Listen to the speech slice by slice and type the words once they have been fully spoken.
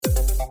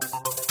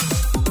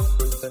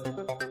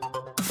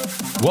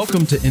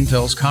Welcome to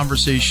Intel's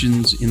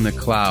Conversations in the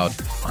Cloud.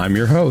 I'm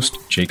your host,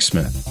 Jake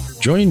Smith.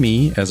 Join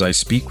me as I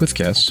speak with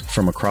guests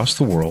from across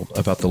the world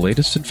about the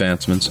latest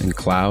advancements in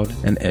cloud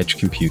and edge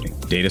computing,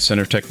 data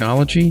center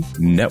technology,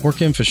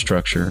 network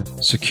infrastructure,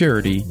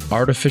 security,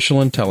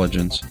 artificial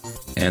intelligence,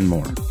 and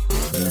more.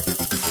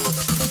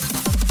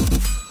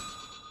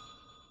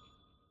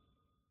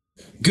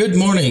 Good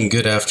morning,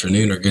 good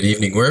afternoon, or good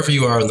evening, wherever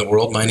you are in the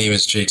world. My name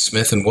is Jake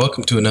Smith, and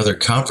welcome to another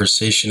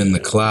Conversation in the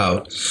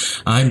Cloud.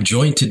 I'm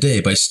joined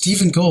today by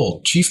Stephen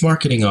Gold, Chief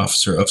Marketing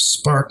Officer of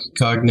Spark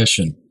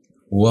Cognition.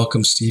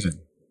 Welcome,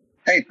 Stephen.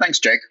 Hey, thanks,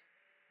 Jake.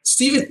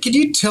 Stephen, can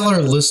you tell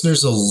our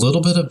listeners a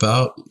little bit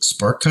about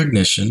Spark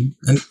Cognition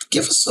and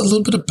give us a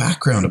little bit of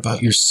background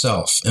about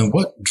yourself and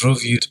what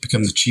drove you to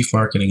become the Chief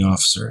Marketing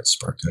Officer at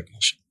Spark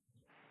Cognition?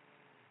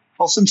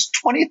 Well, since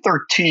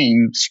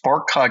 2013,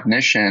 Spark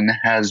Cognition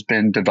has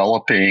been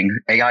developing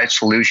AI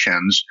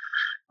solutions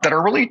that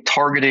are really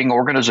targeting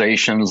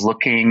organizations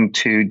looking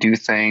to do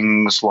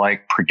things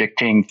like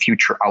predicting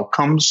future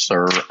outcomes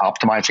or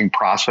optimizing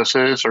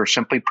processes or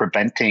simply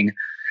preventing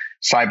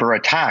cyber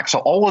attacks. So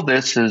all of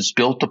this is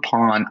built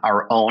upon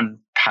our own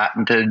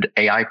patented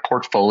AI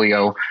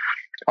portfolio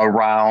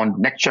around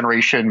next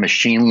generation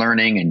machine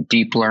learning and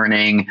deep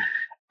learning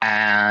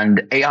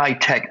and AI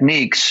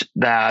techniques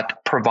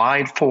that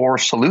provide for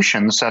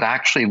solutions that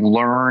actually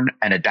learn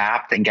and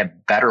adapt and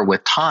get better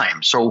with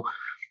time. So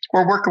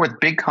we're working with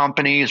big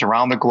companies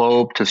around the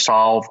globe to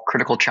solve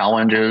critical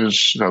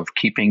challenges of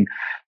keeping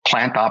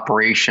plant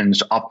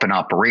operations up and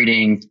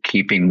operating,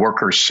 keeping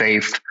workers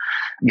safe,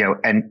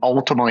 and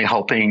ultimately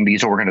helping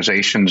these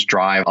organizations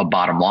drive a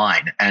bottom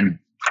line. And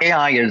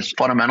AI is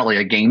fundamentally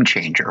a game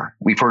changer.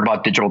 We've heard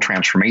about digital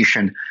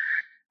transformation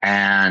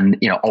and,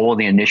 all of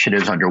the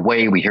initiatives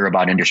underway. We hear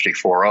about Industry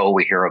 4.0.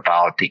 We hear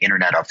about the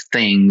Internet of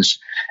Things.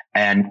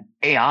 And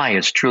AI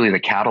is truly the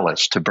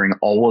catalyst to bring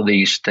all of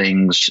these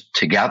things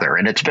together.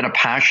 And it's been a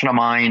passion of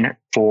mine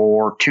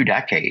for 2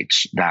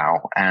 decades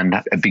now. And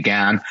it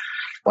began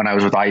when I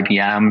was with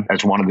IBM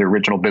as one of the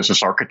original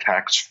business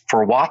architects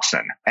for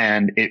Watson.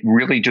 And it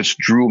really just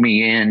drew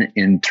me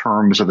in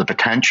terms of the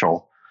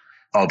potential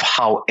of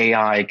how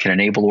AI can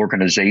enable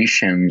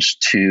organizations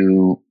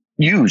to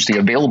use the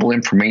available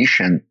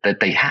information that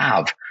they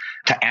have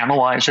to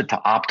analyze it,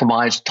 to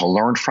optimize it, to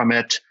learn from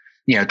it,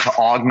 to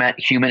augment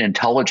human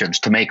intelligence,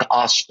 to make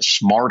us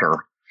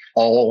smarter,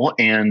 all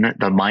in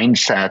the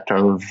mindset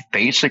of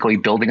basically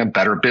building a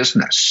better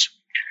business.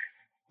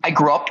 I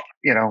grew up,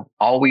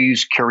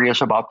 always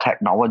curious about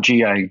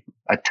technology. I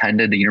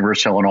attended the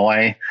University of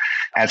Illinois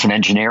as an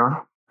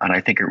engineer, and I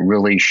think it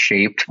really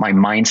shaped my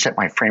mindset,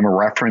 my frame of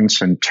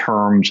reference in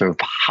terms of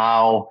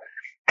how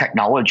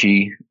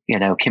technology,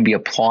 can be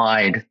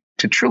applied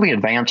to truly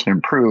advance and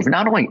improve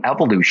not only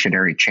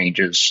evolutionary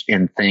changes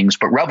in things,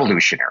 but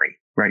revolutionary,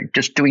 right?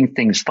 Just doing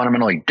things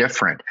fundamentally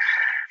different.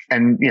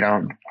 And,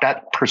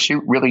 that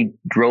pursuit really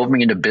drove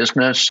me into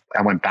business.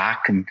 I went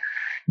back and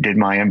did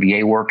my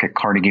MBA work at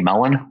Carnegie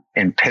Mellon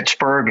in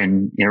Pittsburgh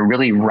and,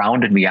 really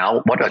rounded me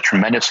out. What a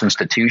tremendous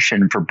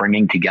institution for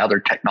bringing together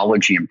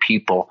technology and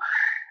people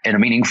in a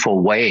meaningful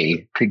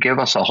way to give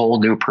us a whole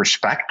new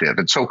perspective.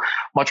 And so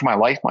much of my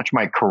life, much of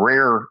my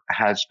career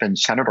has been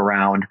centered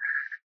around,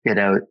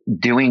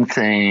 doing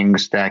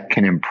things that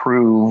can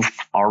improve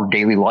our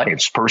daily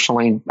lives,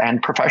 personally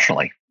and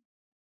professionally.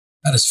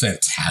 That is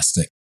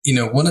fantastic.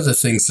 One of the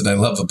things that I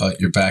love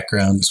about your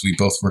background is we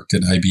both worked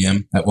at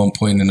IBM at one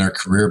point in our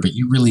career, but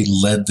you really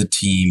led the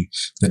team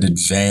that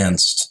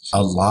advanced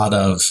a lot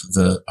of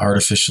the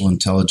artificial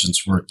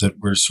intelligence work that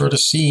we're sort of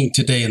seeing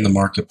today in the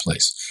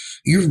marketplace.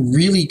 You're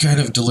really kind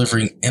of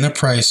delivering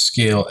enterprise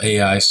scale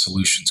AI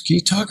solutions. Can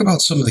you talk about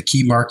some of the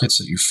key markets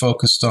that you're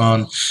focused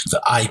on, the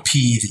IP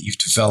that you've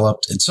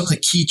developed, and some of the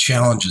key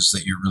challenges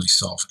that you're really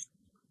solving?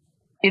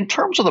 In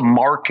terms of the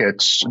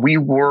markets, we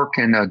work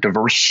in a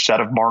diverse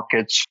set of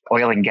markets: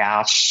 oil and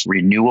gas,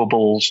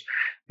 renewables,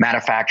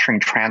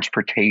 manufacturing,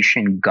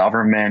 transportation,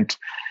 government,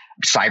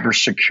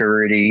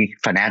 cybersecurity,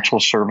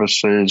 financial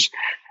services.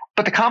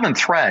 But the common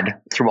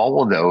thread through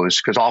all of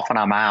those, because often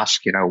I'm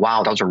asked,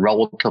 wow, those are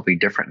relatively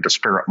different,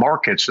 disparate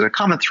markets. So the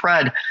common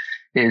thread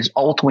is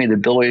ultimately the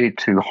ability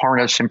to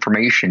harness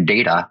information,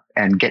 data,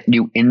 and get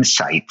new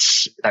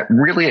insights that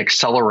really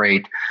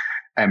accelerate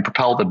and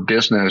propel the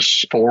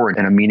business forward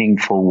in a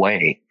meaningful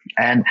way.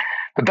 And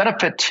the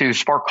benefit to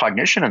Spark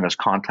Cognition in this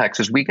context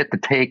is we get to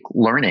take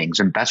learnings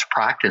and best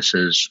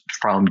practices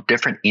from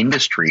different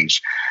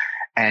industries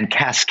and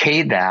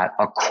cascade that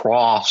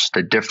across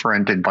the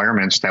different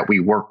environments that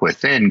we work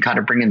within, kind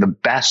of bringing the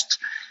best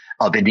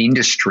of an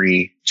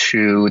industry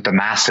to the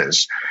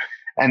masses.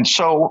 And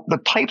so the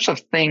types of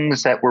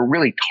things that we're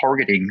really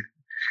targeting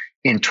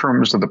in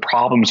terms of the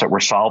problems that we're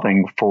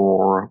solving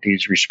for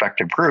these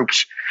respective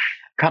groups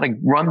kind of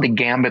run the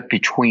gambit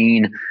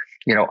between,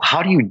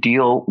 how do you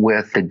deal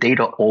with the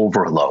data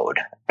overload?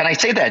 And I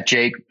say that,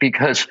 Jake,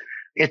 because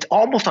it's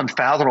almost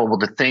unfathomable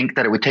to think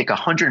that it would take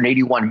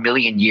 181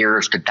 million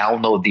years to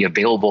download the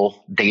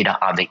available data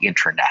on the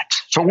internet.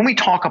 So when we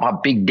talk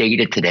about big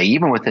data today,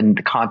 even within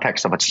the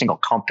context of a single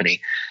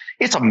company,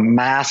 It's a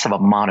massive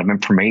amount of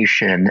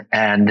information.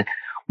 And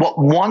what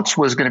once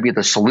was going to be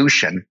the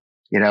solution,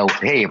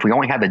 hey, if we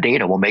only had the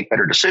data, we'll make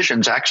better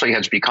decisions, actually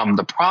has become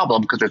the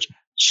problem because there's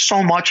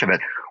so much of it.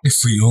 If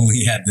we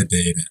only had the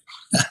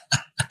data.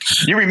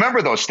 You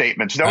remember those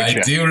statements, don't you?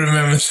 I do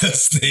remember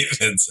those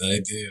statements.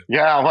 I do.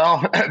 Yeah,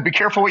 well, be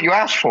careful what you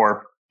ask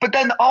for. But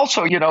then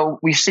also,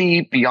 we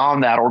see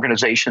beyond that,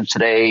 organizations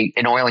today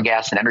in oil and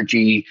gas and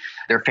energy,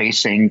 they're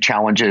facing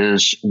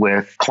challenges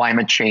with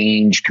climate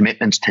change,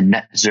 commitments to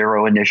net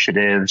zero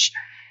initiatives.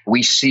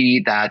 We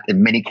see that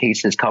in many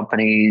cases,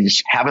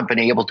 companies haven't been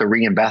able to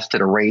reinvest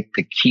at a rate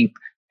to keep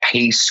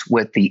pace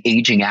with the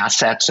aging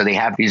assets. So they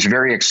have these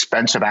very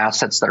expensive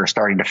assets that are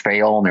starting to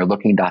fail, and they're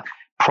looking to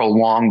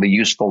prolong the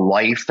useful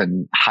life.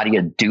 And how do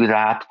you do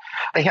that?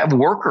 They have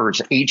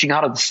workers aging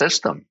out of the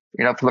system.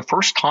 For the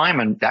first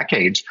time in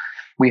decades,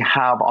 we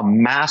have a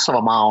massive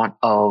amount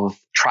of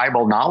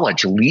tribal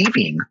knowledge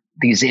leaving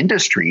these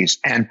industries.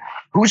 And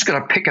who's going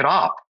to pick it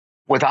up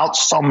without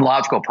some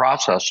logical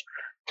process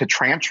to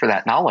transfer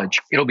that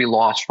knowledge? It'll be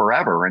lost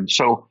forever. And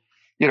so,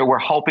 we're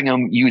helping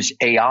them use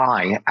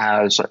AI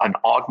as an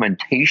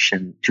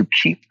augmentation to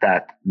keep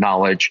that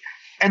knowledge.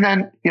 And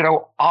then,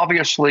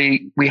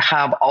 obviously, we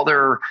have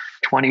other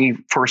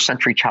 21st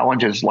century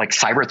challenges like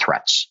cyber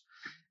threats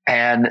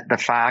and the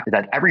fact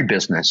that every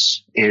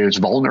business is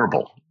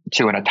vulnerable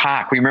to an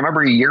attack. We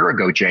remember a year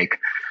ago, Jake,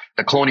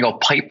 the Colonial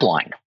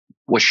Pipeline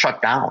was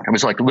shut down. It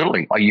was like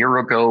literally a year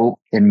ago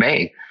in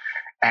May.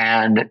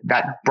 And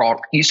that brought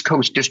East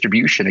Coast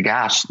distribution of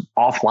gas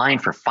offline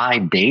for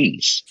 5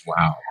 days.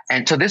 Wow.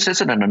 And so this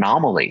isn't an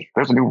anomaly.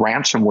 There's a new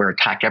ransomware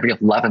attack every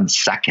 11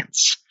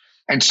 seconds.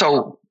 And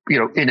so,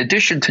 in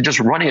addition to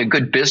just running a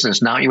good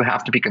business, now you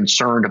have to be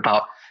concerned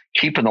about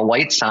keeping the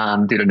lights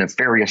on due to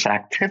nefarious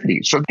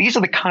activities. So these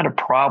are the kind of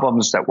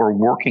problems that we're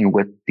working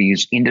with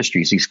these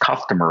industries, these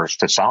customers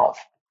to solve.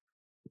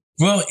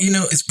 Well,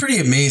 it's pretty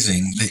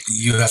amazing that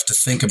you have to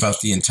think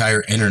about the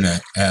entire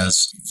internet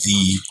as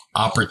the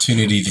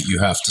opportunity that you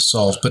have to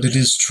solve, but it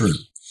is true.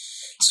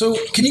 So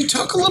can you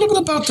talk a little bit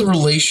about the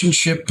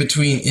relationship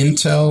between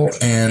Intel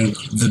and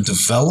the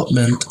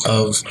development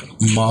of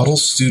Model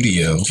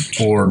Studio,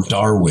 or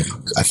Darwin,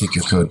 I think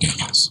your code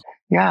name is?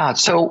 Yeah,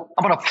 so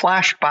I'm going to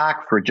flash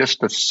back for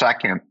just a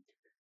second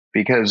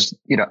because,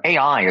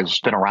 AI has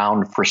been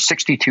around for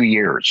 62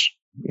 years.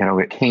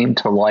 It came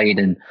to light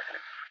in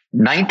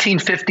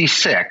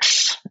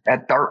 1956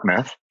 at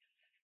Dartmouth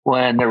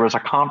when there was a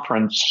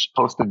conference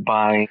hosted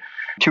by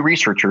two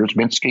researchers,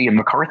 Minsky and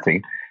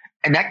McCarthy,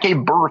 and that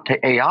gave birth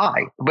to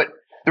AI. But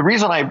the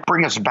reason I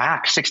bring us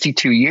back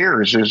 62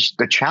 years is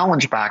the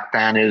challenge back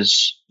then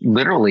is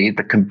literally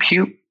the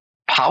compute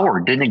power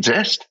didn't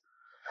exist.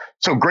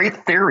 So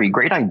great theory,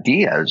 great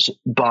ideas,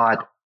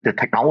 but the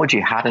technology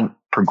hadn't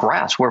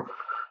progressed. Where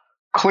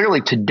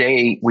clearly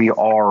today we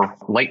are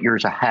light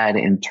years ahead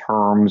in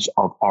terms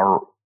of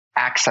our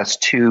access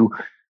to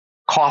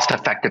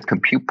cost-effective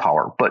compute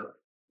power. But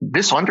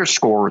this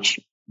underscores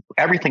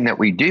everything that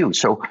we do.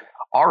 So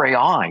our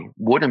AI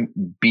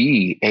wouldn't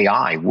be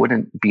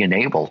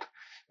enabled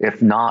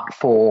if not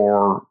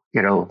for,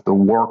 the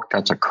work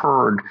that's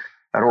occurred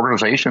at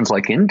organizations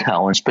like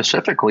Intel. And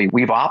specifically,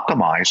 we've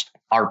optimized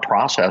our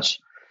process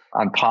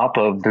on top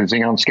of the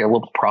Xeon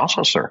Scalable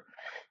processor.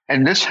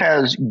 And this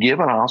has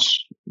given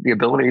us the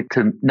ability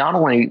to not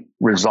only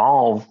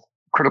resolve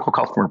critical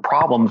customer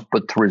problems,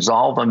 but to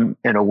resolve them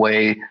in a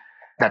way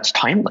that's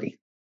timely.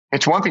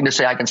 It's one thing to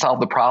say, I can solve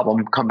the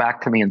problem, come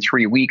back to me in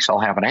 3 weeks,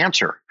 I'll have an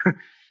answer.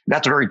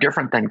 That's very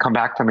different than come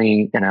back to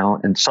me,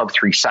 in sub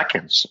 3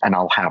 seconds and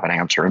I'll have an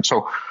answer. And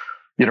so,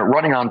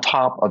 running on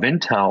top of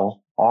Intel,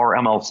 our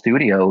ML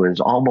Studio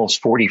is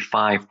almost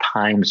 45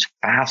 times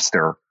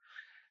faster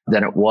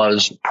than it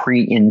was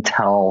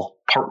pre-Intel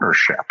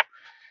partnership.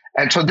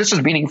 And so this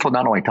is meaningful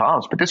not only to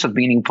us, but this is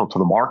meaningful to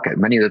the market.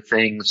 Many of the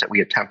things that we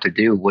attempt to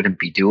do wouldn't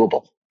be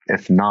doable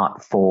if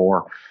not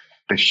for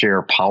the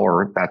sheer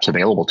power that's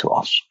available to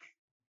us.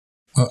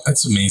 Well,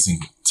 that's amazing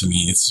to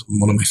me. It's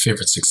one of my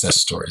favorite success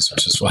stories,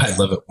 which is why I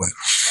love it when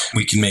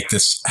we can make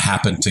this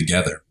happen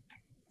together.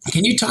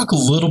 Can you talk a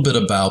little bit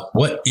about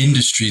what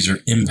industries are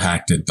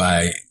impacted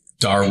by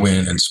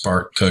Darwin and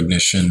Spark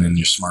Cognition and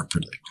your Smart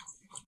Predict?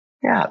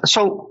 Yeah,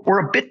 so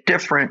we're a bit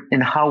different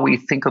in how we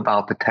think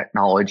about the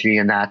technology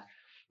in that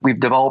we've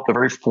developed a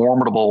very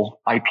formidable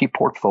IP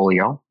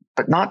portfolio,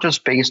 but not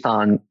just based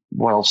on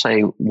what I'll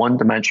say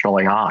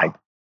one-dimensional AI,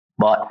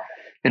 but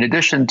in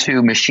addition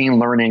to machine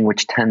learning,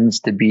 which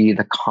tends to be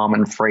the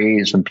common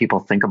phrase when people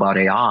think about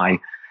AI,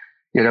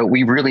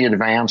 we really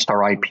advanced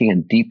our IP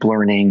in deep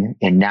learning,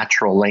 in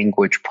natural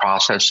language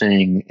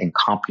processing, in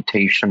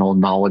computational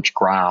knowledge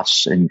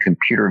graphs, and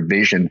computer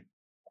vision.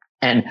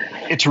 And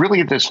it's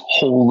really this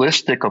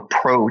holistic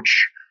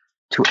approach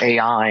to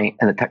AI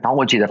and the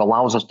technology that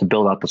allows us to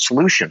build out the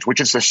solutions,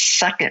 which is the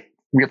second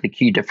really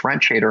key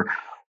differentiator.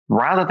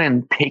 Rather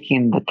than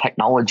taking the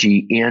technology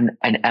in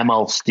an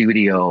ML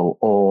studio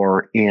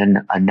or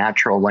in a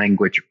natural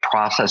language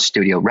process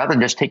studio, rather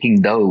than just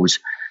taking those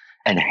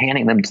and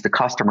handing them to the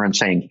customer and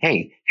saying,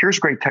 hey, here's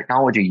great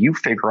technology. You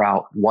figure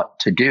out what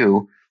to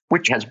do,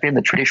 which has been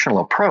the traditional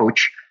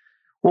approach.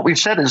 What we've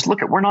said is,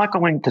 look, we're not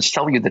going to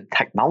sell you the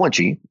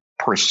technology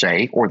per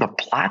se or the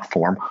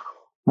platform.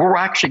 We're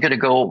actually going to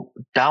go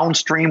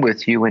downstream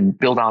with you and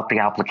build out the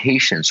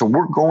application. So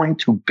we're going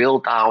to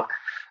build out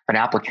an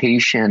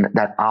application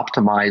that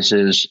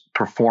optimizes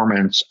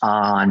performance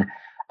on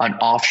an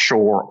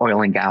offshore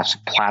oil and gas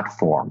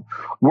platform.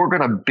 We're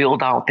going to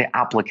build out the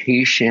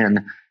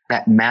application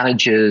that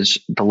manages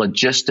the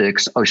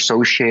logistics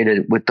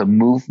associated with the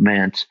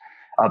movement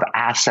of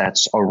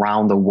assets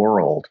around the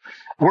world.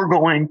 We're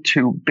going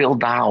to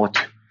build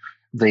out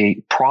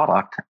the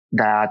product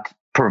that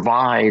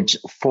provides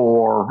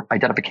for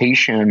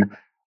identification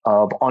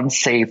of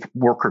unsafe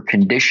worker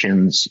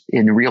conditions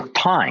in real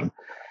time.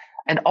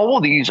 And all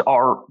of these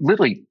are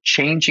literally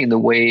changing the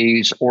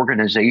ways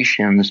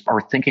organizations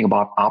are thinking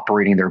about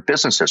operating their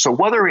businesses. So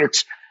whether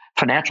it's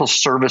financial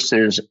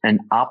services and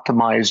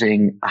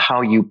optimizing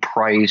how you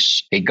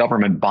price a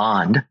government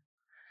bond,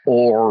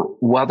 or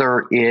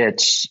whether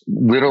it's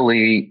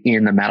literally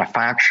in the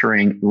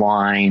manufacturing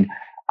line,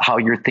 how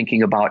you're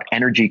thinking about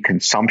energy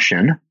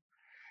consumption,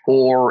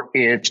 or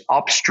it's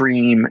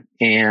upstream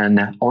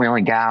in oil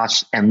and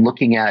gas and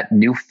looking at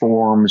new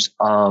forms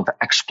of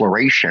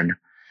exploration,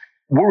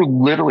 we're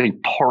literally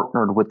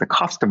partnered with the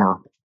customer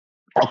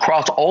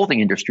across all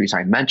the industries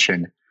I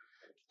mentioned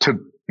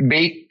to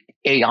make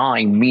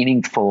AI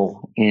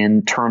meaningful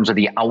in terms of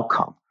the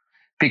outcome.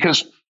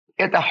 Because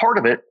at the heart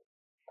of it,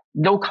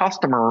 no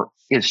customer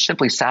is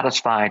simply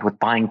satisfied with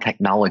buying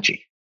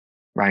technology,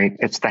 right?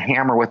 It's the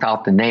hammer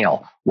without the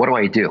nail. What do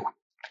I do?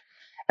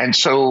 And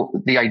so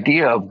the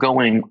idea of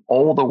going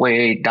all the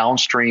way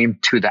downstream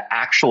to the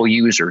actual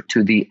user,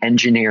 to the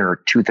engineer,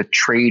 to the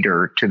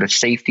trader, to the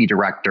safety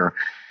director,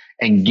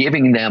 and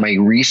giving them a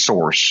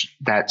resource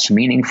that's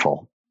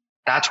meaningful,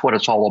 that's what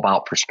it's all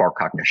about for Spark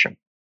Cognition.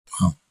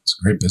 Wow, it's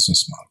a great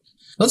business model.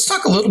 Let's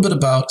talk a little bit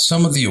about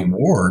some of the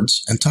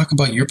awards and talk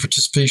about your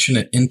participation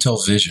at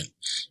Intel Vision.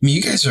 I mean,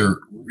 you guys are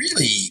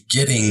really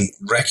getting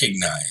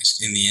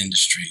recognized in the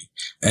industry,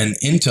 and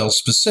Intel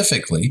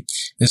specifically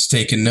has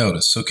taken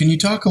notice. So can you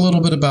talk a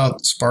little bit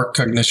about Spark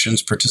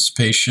Cognition's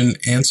participation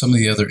and some of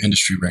the other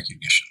industry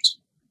recognitions?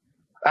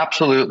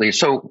 Absolutely.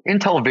 So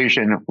Intel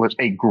Vision was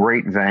a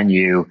great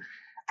venue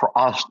for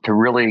us to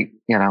really,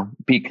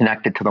 be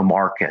connected to the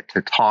market,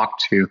 to talk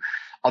to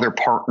other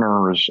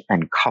partners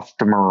and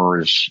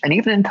customers, and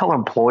even Intel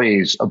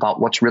employees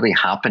about what's really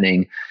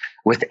happening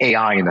with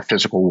AI in the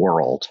physical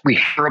world. We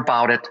hear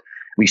about it.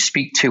 We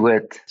speak to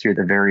it through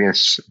the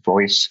various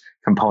voice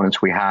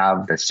components we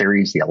have, the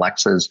Siris, the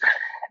Alexas,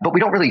 but we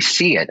don't really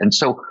see it. And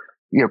so,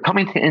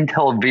 coming to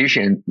Intel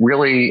Vision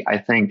really, I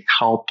think,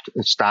 helped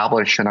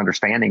establish an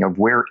understanding of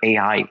where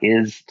AI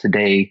is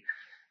today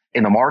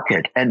in the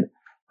market. And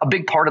a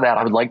big part of that,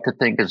 I would like to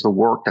think, is the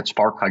work that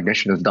Spark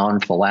Cognition has done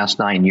for the last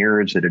 9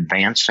 years at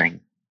advancing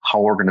how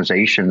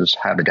organizations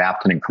have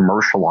adapted and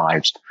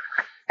commercialized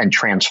and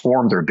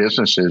transformed their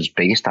businesses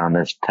based on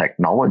this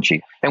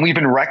technology. And we've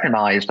been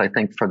recognized, I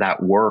think, for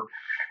that work.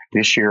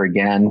 This year,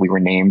 again, we were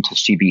named to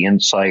CB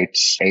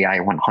Insights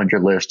AI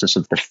 100 list. This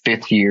is the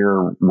 5th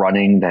year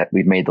running that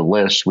we've made the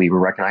list. We were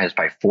recognized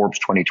by Forbes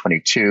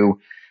 2022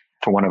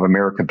 for one of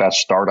America's best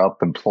startup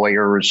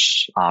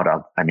employers out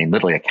of,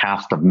 literally a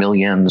cast of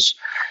millions.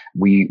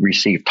 We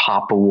received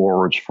top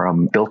awards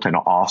from Built in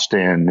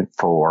Austin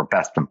for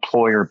best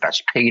employer,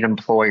 best paid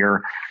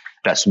employer,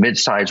 best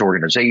mid-sized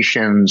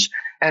organizations.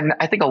 And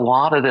I think a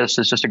lot of this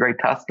is just a great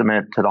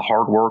testament to the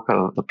hard work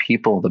of the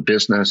people, the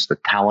business, the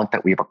talent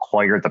that we've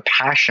acquired, the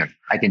passion.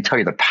 I can tell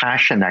you the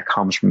passion that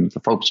comes from the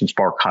folks in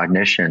Spark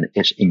Cognition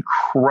is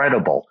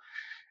incredible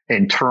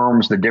in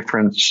terms of the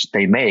difference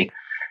they make.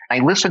 I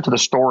listen to the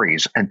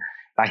stories, and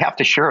I have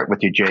to share it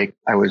with you, Jake.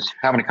 I was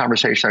having a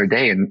conversation the other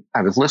day, and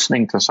I was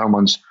listening to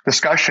someone's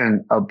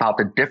discussion about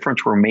the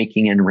difference we're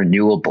making in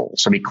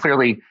renewables.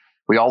 Clearly,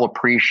 we all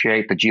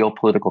appreciate the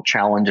geopolitical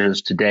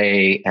challenges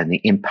today and the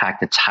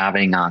impact it's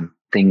having on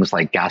things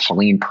like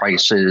gasoline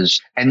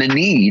prices and the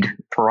need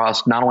for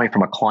us, not only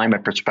from a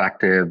climate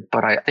perspective,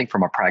 but I think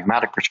from a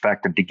pragmatic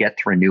perspective, to get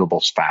to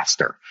renewables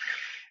faster.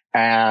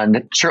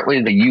 And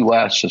certainly the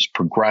U.S. is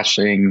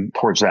progressing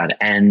towards that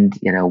end.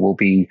 We'll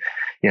be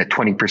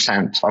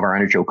 20% of our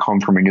energy will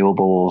come from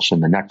renewables in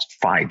the next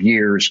 5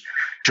 years.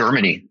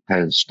 Germany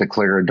has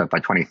declared that by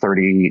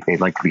 2030, they'd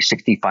like to be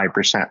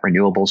 65%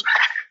 renewables.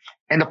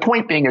 And the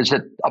point being is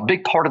that a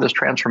big part of this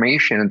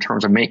transformation in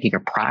terms of making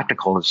it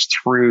practical is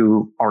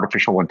through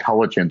artificial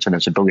intelligence and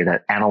its ability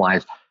to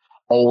analyze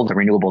all the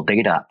renewable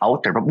data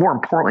out there. But more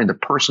importantly, the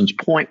person's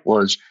point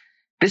was,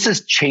 this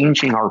is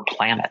changing our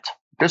planet.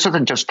 This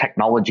isn't just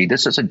technology.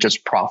 This isn't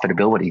just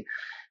profitability.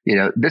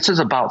 This is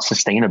about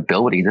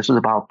sustainability. This is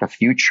about the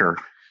future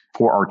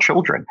for our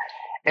children.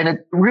 And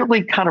it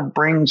really kind of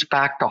brings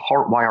back to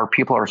heart why our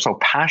people are so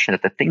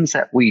passionate. The things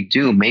that we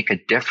do make a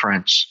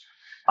difference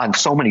on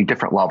so many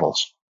different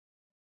levels.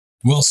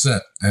 Well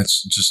said.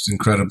 That's just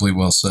incredibly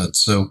well said.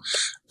 So,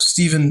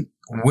 Stephen,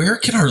 Where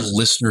can our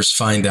listeners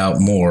find out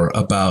more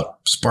about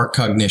Spark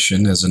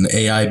Cognition as an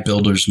AI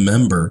Builders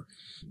member?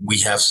 We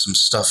have some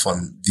stuff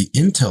on the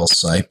Intel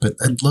site, but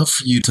I'd love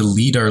for you to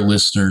lead our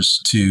listeners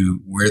to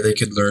where they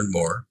could learn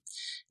more.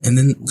 And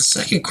then the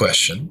second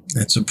question,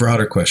 it's a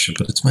broader question,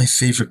 but it's my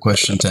favorite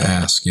question to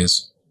ask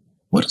is,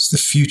 what does the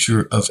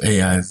future of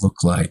AI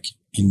look like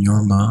in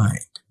your mind?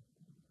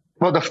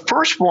 Well, the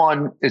first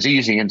one is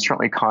easy and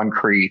certainly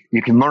concrete.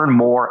 You can learn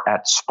more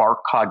at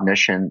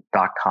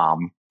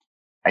sparkcognition.com.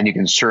 And you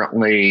can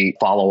certainly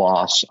follow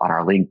us on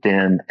our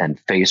LinkedIn and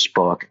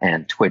Facebook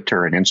and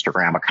Twitter and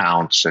Instagram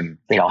accounts. And,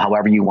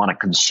 however you want to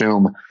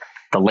consume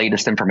the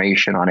latest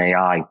information on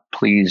AI,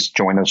 please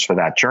join us for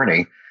that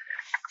journey.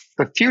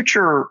 The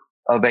future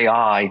of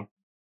AI,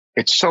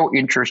 it's so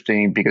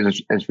interesting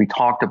because as we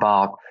talked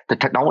about, the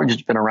technology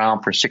has been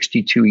around for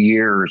 62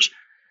 years,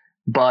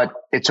 but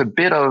it's a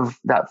bit of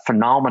that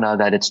phenomena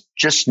that it's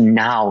just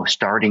now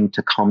starting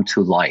to come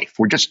to life.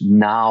 We're just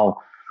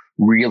now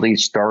really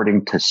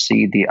starting to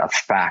see the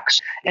effects.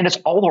 And it's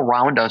all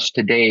around us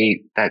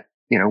today that,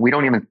 we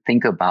don't even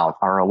think about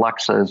our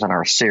Alexas and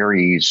our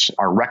Siris,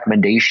 our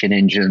recommendation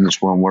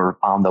engines when we're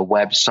on the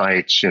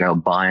websites,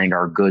 buying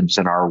our goods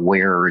and our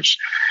wares,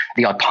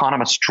 the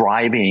autonomous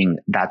driving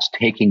that's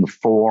taking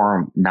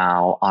form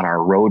now on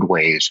our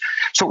roadways.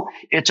 So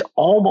it's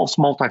almost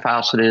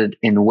multifaceted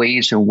in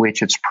ways in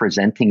which it's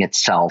presenting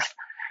itself.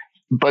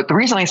 But the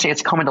reason I say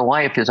it's coming to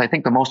life is I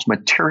think the most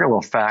material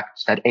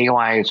effect that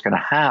AI is going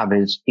to have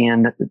is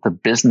in the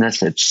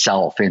business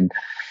itself, in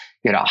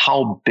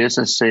how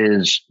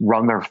businesses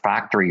run their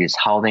factories,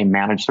 how they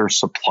manage their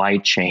supply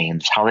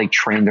chains, how they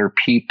train their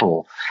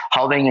people,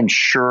 how they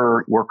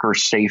ensure worker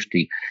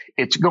safety.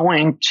 It's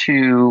going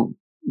to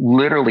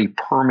literally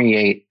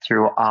permeate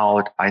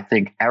throughout, I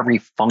think, every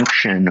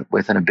function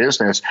within a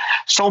business,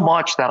 so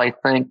much that I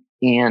think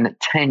in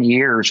 10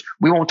 years,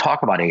 we won't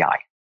talk about AI.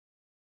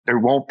 There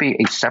won't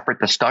be a separate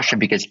discussion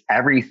because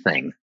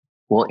everything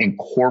will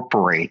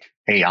incorporate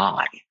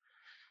AI.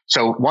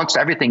 So once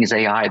everything is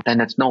AI, then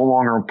it's no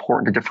longer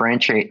important to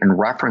differentiate and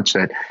reference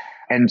it.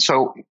 And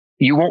so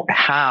you won't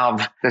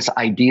have this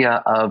idea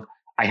of,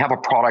 I have a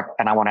product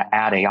and I want to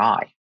add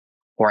AI,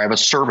 or I have a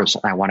service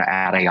and I want to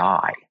add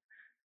AI.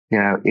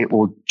 It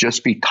will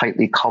just be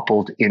tightly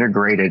coupled,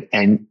 integrated,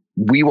 and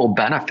we will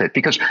benefit.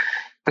 Because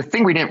the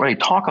thing we didn't really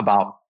talk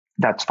about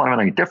that's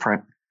fundamentally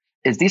different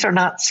is these are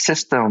not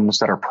systems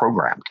that are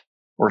programmed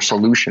or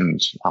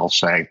solutions, I'll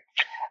say.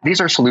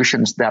 These are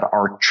solutions that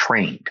are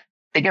trained.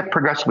 They get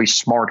progressively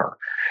smarter.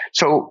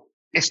 So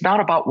it's not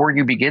about where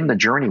you begin the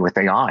journey with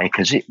AI,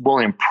 because it will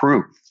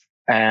improve.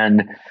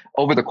 And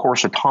over the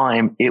course of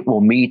time, it will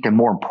meet, and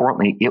more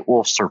importantly, it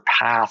will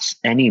surpass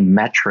any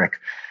metric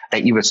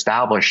that you've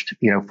established,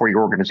 for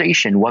your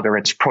organization, whether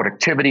it's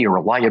productivity or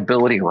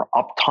reliability or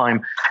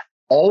uptime.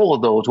 All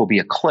of those will be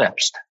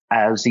eclipsed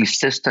as these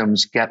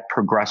systems get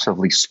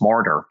progressively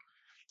smarter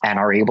and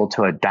are able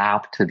to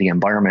adapt to the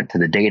environment, to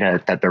the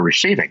data that they're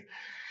receiving.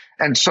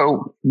 And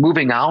so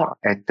moving out,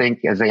 I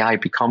think as AI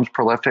becomes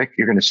prolific,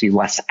 you're going to see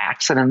less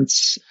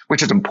accidents,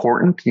 which is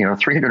important.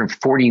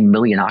 340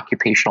 million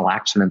occupational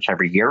accidents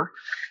every year.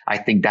 I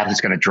think that is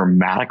going to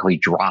dramatically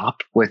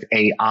drop with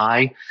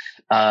AI.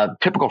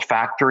 Typical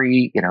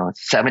factory,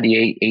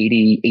 78,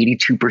 80,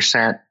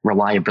 82%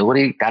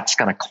 reliability. That's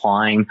going to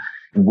climb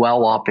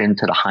well up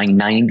into the high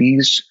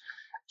 90s.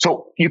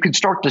 So you can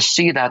start to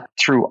see that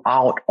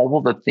throughout all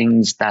of the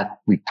things that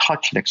we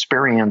touch and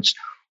experience.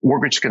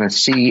 We're just going to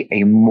see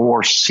a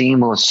more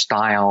seamless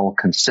style,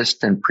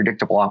 consistent,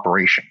 predictable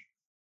operation.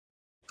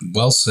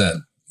 Well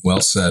said.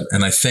 Well said.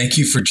 And I thank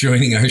you for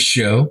joining our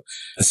show.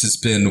 This has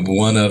been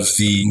one of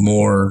the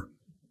more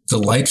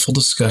delightful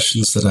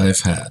discussions that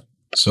I've had.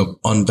 So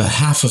on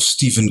behalf of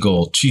Stephen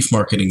Gold, Chief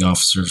Marketing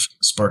Officer of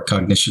Spark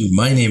Cognition,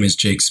 my name is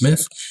Jake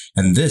Smith,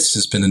 and this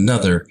has been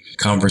another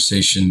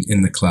Conversation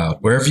in the Cloud.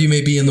 Wherever you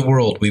may be in the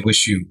world, we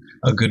wish you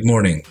a good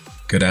morning,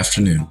 good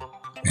afternoon,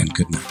 and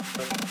good night.